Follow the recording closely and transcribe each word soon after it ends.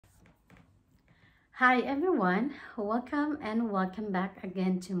Hi everyone, welcome and welcome back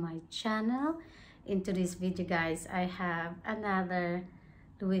again to my channel. In today's video guys, I have another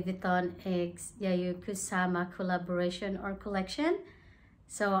Louis Vuitton x Yayoi Kusama collaboration or collection.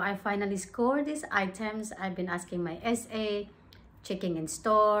 So I finally scored these items. I've been asking my SA, checking in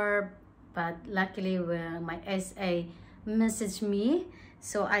store, but luckily when my SA messaged me,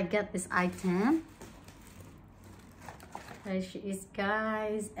 so I got this item. There she is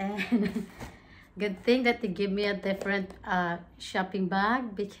guys, and good thing that they give me a different shopping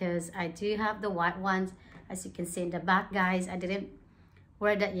bag because I do have the white ones, as you can see in the back guys. I didn't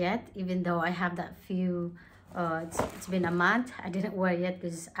wear that yet, even though I have that few. It's been a month. I didn't wear it yet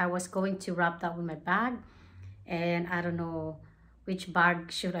because I was going to wrap that with my bag, and I don't know which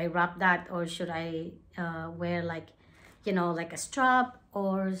bag should I wrap that, or should I wear like, you know, like a strap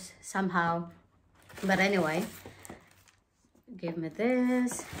or somehow. But anyway, give me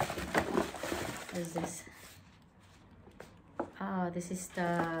this. What is this? Oh, this is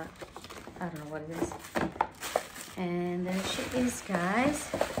the, I don't know what it is. And there she is guys.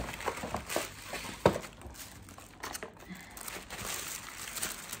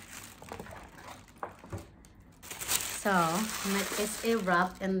 So it's a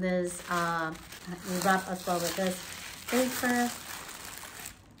wrap in this we wrap as well with this paper.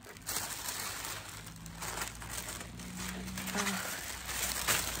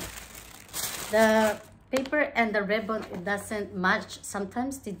 The paper and the ribbon, it doesn't match.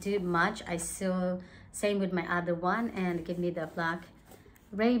 Sometimes they do match. I saw same with my other one, and give me the black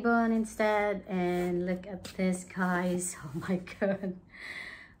ribbon instead. And look at this guys. Oh my god,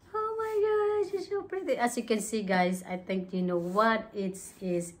 oh my gosh, it's so pretty. As you can see guys, I think you know what it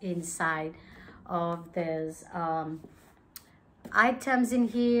is inside of this items in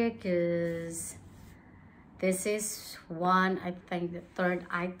here, because this is one, I think the third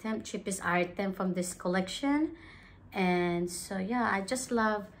item, cheapest item from this collection. And so yeah, I just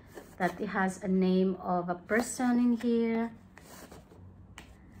love that it has a name of a person in here.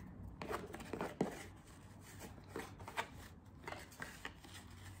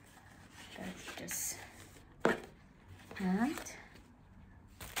 That's just that.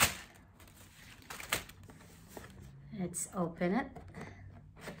 Let's open it.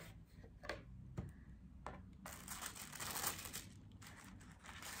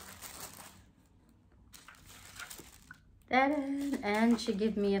 And she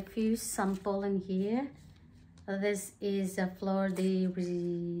gave me a few sample in here. This is a Fleur de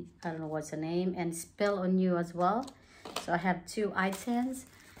I don't know what's the name, and Spill on You as well. So I have two items,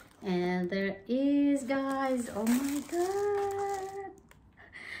 and there is guys, oh my god,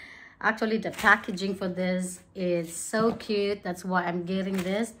 actually the packaging for this is so cute. That's why I'm getting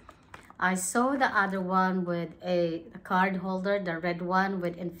this. I saw the other one with a card holder, the red one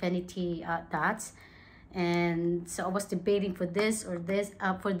with infinity dots. And so I was debating for this or this,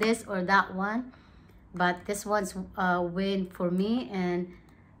 for this or that one, but this one's win for me. And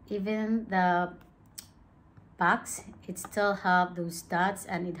even the box, it still have those dots,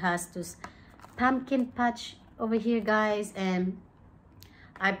 and it has this pumpkin patch over here guys. And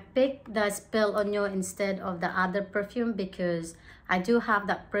I picked the Spill on You instead of the other perfume because I do have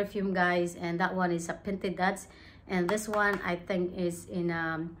that perfume guys, and that one is a painted dots, and this one I think is in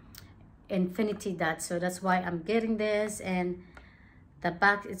infinity dots. So that's why I'm getting this. And the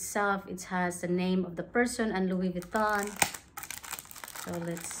back itself, it has the name of the person and Louis Vuitton. So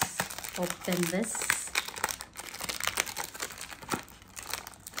let's open this.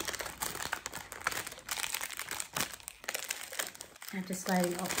 I have to slide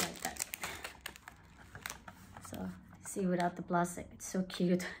it off like that. So see, without the plastic, it's so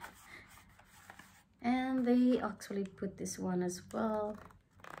cute. And they actually put this one as well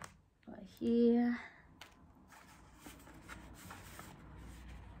right here.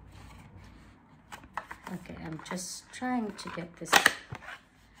 Okay, I'm just trying to get this.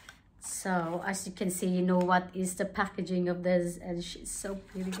 So as you can see, you know what is the packaging of this, and she's so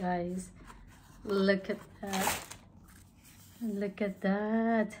pretty guys. Look at that, look at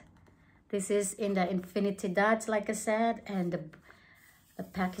that. This is in the infinity dots like I said, and the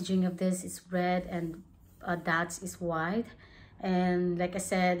packaging of this is red, and dots is white. And like I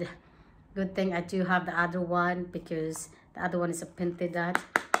said, good thing I do have the other one, because the other one is a painted dot.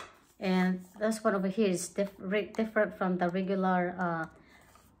 And this one over here is different from the regular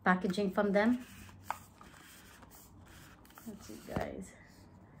packaging from them. Let's see guys,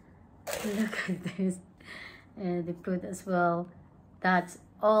 look at this. And they put as well that's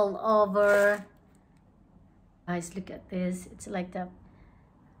all over guys. Look at this, it's like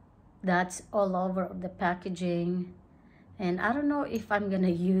that's all over the packaging. And I don't know if I'm gonna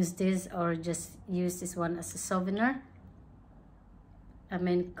use this or just use this one as a souvenir. I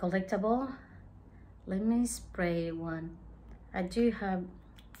mean collectible. Let me spray one. I do have,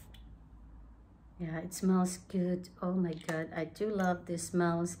 yeah, it smells good. Oh my god, I do love these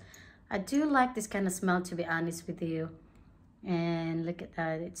smells. I do like this kind of smell, to be honest with you. And look at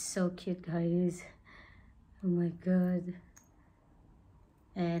that, it's so cute, guys. Oh my god.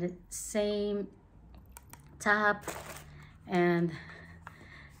 And same top, and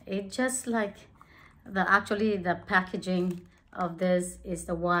it just like actually the packaging of this is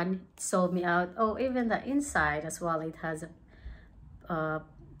the one sold me out. Oh, even the inside as well, it has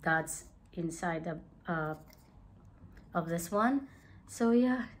dots inside of this one. So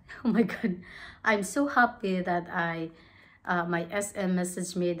yeah, oh my god, I'm so happy that my SM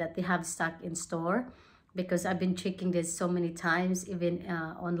messaged me that they have stock in store, because I've been checking this so many times, even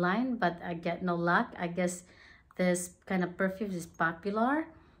online, but I get no luck. I guess this kind of perfume is popular,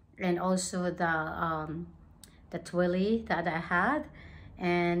 and also the twilly that I had.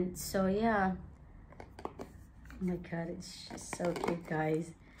 And so yeah, oh my god, it's just so cute,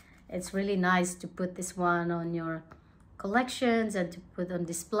 guys. It's really nice to put this one on your collections and to put on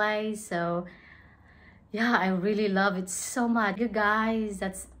display. So yeah, I really love it so much. You guys,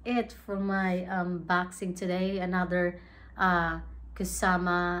 that's it for my unboxing today. Another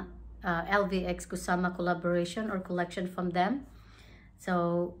Kusama LVX Kusama collaboration or collection from them.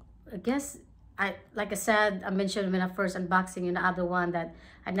 So I guess like I said, I mentioned when I first unboxing in the other one that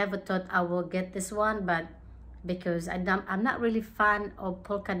I never thought I will get this one, but because I'm not really fan of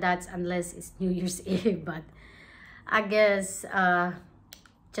polka dots unless it's New Year's Eve. But I guess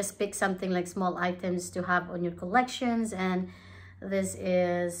just pick something like small items to have on your collections, and this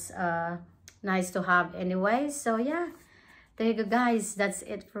is nice to have anyway. So yeah, there you go, guys. That's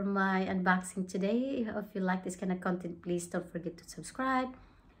it for my unboxing today. If you like this kind of content, please don't forget to subscribe,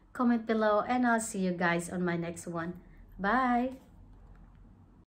 comment below, and I'll see you guys on my next one. Bye.